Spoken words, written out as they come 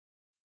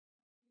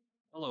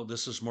Hello,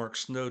 this is Mark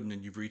Snowden,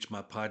 and you've reached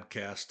my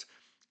podcast.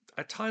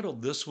 I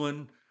titled this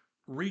one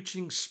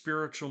Reaching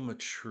Spiritual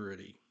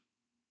Maturity.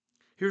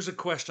 Here's a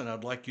question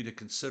I'd like you to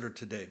consider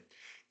today.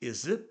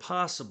 Is it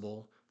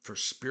possible for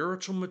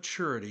spiritual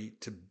maturity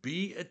to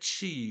be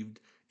achieved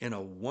in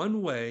a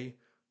one way,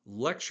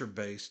 lecture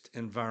based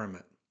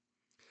environment?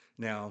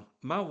 Now,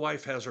 my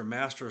wife has her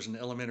master's in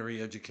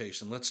elementary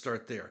education. Let's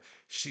start there.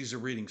 She's a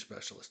reading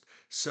specialist.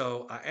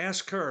 So I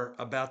asked her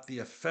about the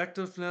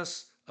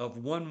effectiveness of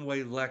one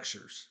way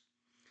lectures.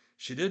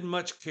 She didn't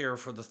much care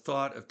for the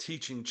thought of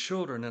teaching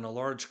children in a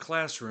large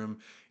classroom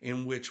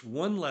in which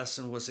one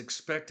lesson was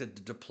expected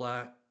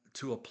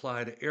to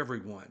apply to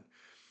everyone.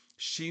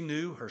 She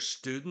knew her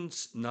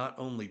students' not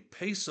only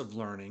pace of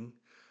learning,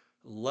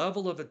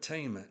 level of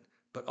attainment,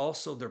 but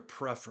also their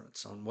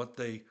preference on what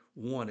they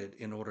wanted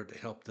in order to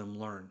help them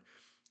learn.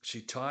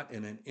 She taught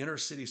in an inner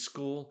city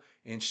school,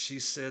 and she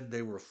said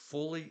they were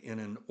fully in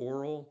an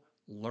oral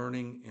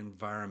learning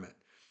environment.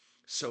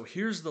 So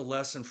here's the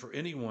lesson for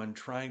anyone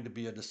trying to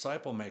be a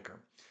disciple maker.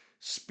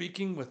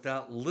 Speaking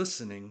without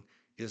listening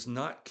is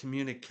not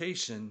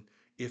communication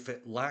if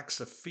it lacks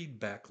a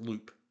feedback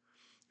loop.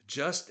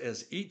 Just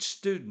as each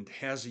student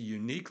has a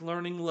unique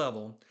learning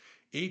level,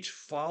 each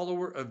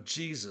follower of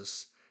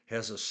Jesus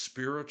has a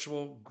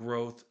spiritual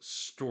growth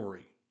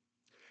story.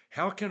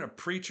 How can a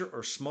preacher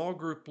or small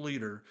group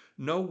leader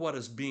know what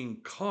is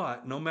being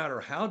caught, no matter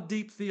how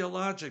deep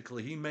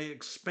theologically he may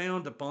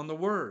expound upon the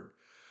word?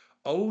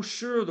 Oh,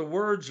 sure, the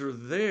words are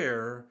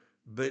there,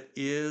 but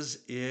is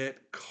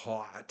it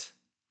caught?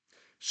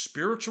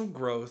 Spiritual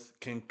growth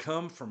can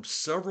come from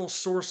several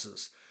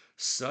sources,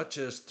 such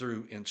as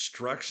through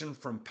instruction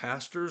from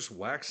pastors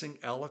waxing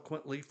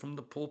eloquently from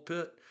the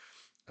pulpit.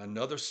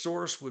 Another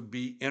source would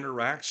be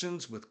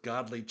interactions with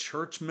godly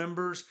church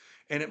members,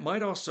 and it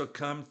might also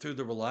come through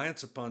the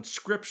reliance upon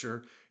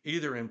Scripture,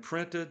 either in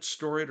printed,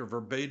 storied, or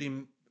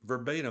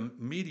verbatim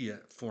media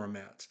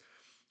formats.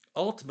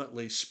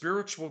 Ultimately,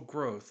 spiritual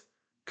growth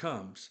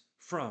comes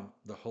from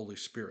the Holy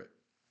Spirit.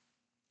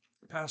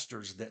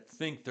 Pastors that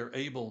think they're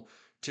able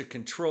to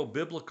control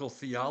biblical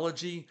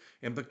theology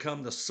and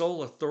become the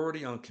sole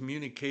authority on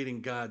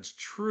communicating God's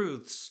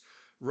truths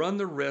run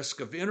the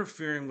risk of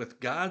interfering with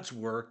God's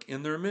work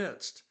in their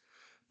midst.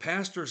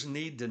 Pastors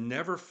need to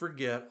never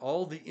forget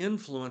all the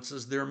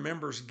influences their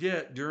members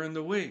get during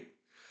the week.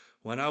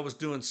 When I was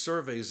doing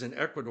surveys in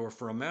Ecuador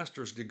for a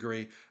master's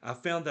degree, I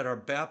found that our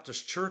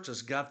Baptist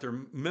churches got their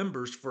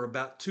members for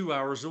about 2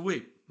 hours a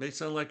week. May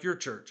sound like your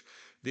church.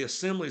 The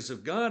Assemblies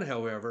of God,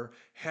 however,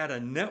 had a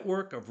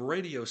network of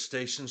radio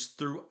stations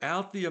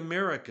throughout the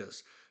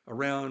Americas,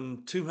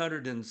 around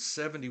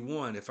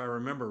 271, if I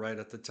remember right,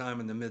 at the time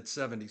in the mid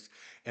 70s.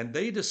 And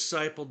they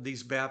discipled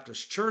these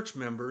Baptist church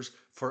members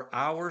for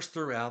hours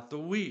throughout the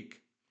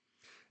week.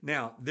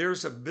 Now,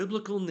 there's a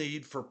biblical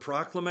need for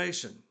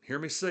proclamation. Hear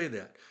me say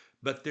that.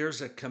 But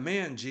there's a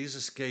command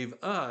Jesus gave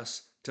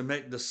us to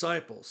make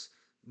disciples.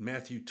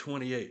 Matthew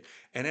 28.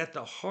 And at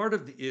the heart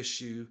of the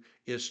issue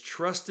is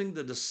trusting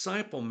the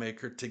disciple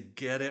maker to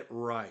get it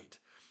right.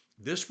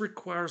 This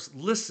requires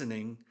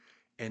listening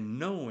and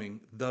knowing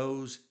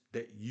those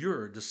that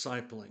you're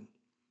discipling.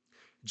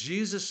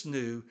 Jesus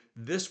knew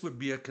this would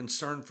be a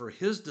concern for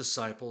his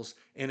disciples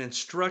and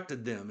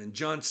instructed them. In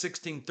John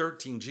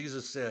 16:13,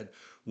 Jesus said,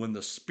 "When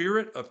the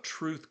Spirit of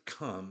truth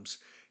comes,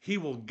 he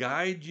will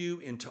guide you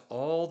into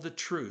all the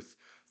truth,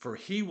 for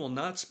he will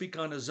not speak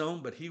on his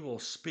own, but he will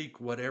speak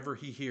whatever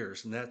he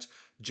hears." And that's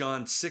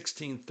John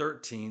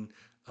 16:13,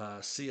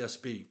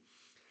 CSB.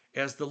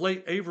 As the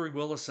late Avery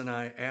Willis and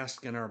I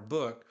asked in our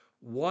book,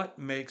 what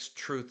makes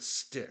truth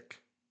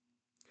stick?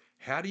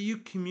 How do you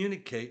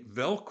communicate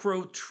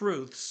Velcro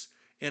truths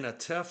in a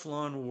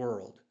Teflon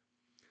world?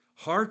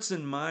 Hearts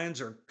and minds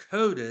are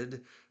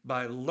coded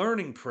by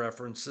learning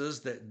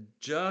preferences that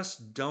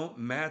just don't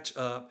match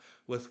up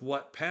with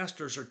what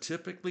pastors are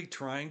typically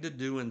trying to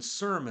do in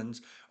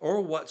sermons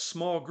or what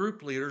small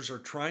group leaders are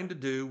trying to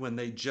do when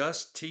they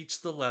just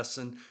teach the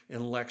lesson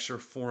in lecture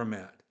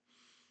format.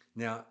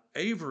 Now,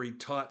 Avery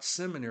taught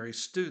seminary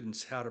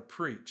students how to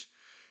preach.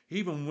 He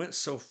even went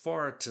so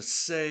far to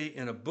say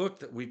in a book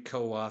that we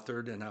co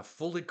authored, and I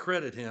fully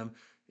credit him,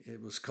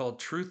 it was called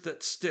Truth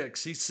That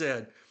Sticks. He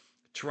said,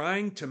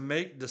 "Trying to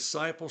make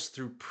disciples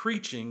through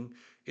preaching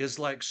is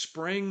like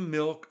spraying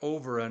milk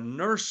over a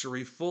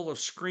nursery full of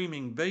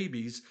screaming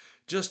babies,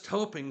 just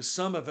hoping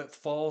some of it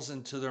falls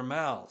into their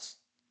mouths."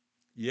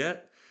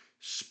 Yet,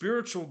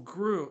 spiritual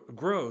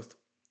growth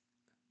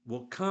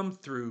will come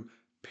through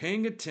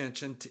paying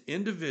attention to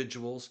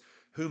individuals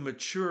who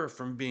mature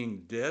from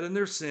being dead in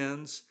their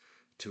sins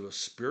to a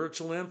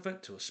spiritual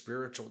infant, to a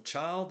spiritual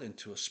child,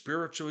 into a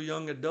spiritual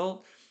young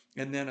adult,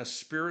 and then a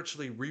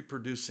spiritually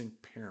reproducing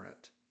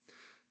parent.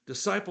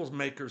 Disciples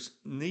makers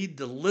need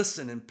to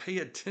listen and pay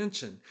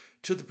attention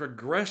to the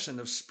progression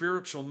of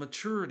spiritual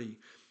maturity.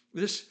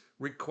 This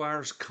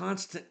requires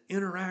constant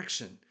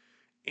interaction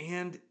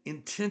and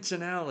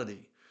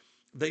intentionality.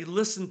 They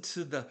listen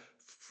to the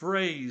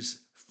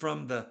phrase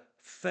from the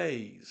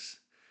phase.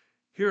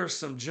 Here are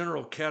some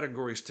general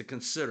categories to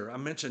consider. I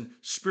mentioned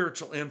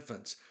spiritual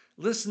infants.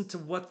 Listen to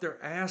what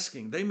they're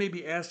asking. They may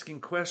be asking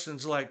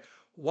questions like,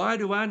 why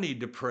do I need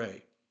to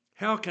pray?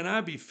 How can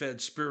I be fed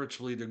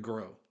spiritually to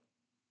grow?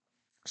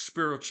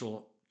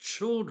 Spiritual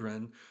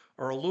children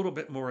are a little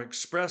bit more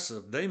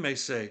expressive. They may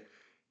say,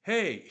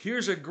 hey,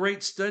 here's a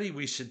great study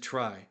we should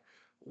try.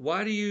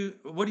 What do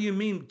you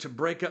mean to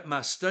break up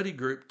my study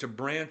group to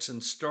branch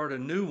and start a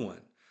new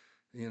one?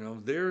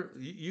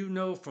 You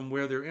know from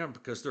where they're in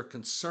because they're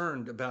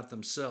concerned about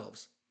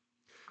themselves.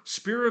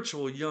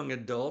 Spiritual young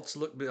adults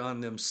look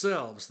beyond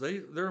themselves.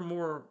 They're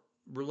more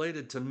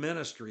related to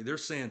ministry. They're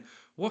saying,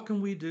 what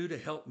can we do to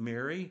help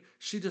Mary?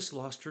 She just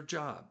lost her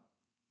job.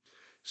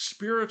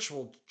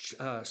 Spiritual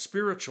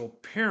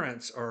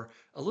parents are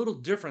a little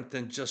different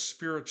than just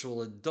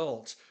spiritual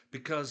adults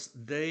because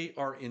they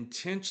are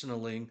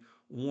intentionally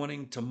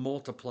wanting to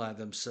multiply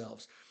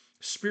themselves.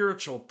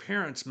 Spiritual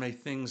parents may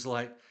things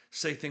like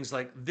say things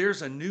like,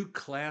 there's a new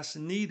class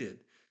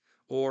needed,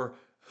 or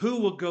who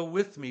will go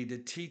with me to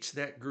teach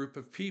that group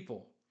of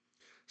people?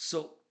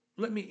 So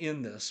let me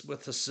end this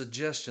with a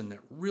suggestion that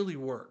really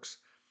works.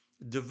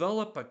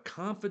 Develop a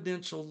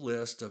confidential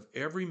list of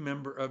every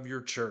member of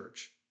your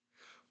church.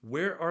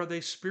 Where are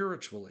they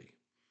spiritually?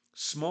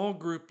 Small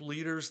group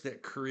leaders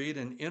that create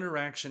an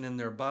interaction in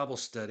their Bible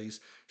studies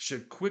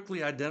should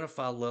quickly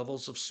identify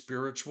levels of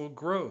spiritual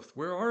growth.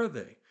 Where are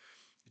they?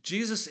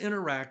 Jesus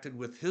interacted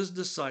with his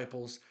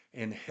disciples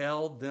and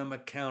held them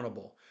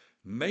accountable.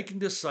 Making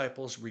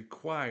disciples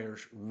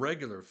requires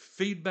regular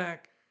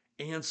feedback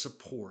and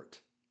support.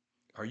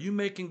 Are you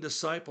making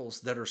disciples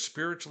that are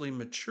spiritually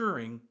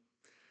maturing?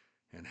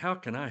 And how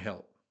can I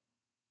help?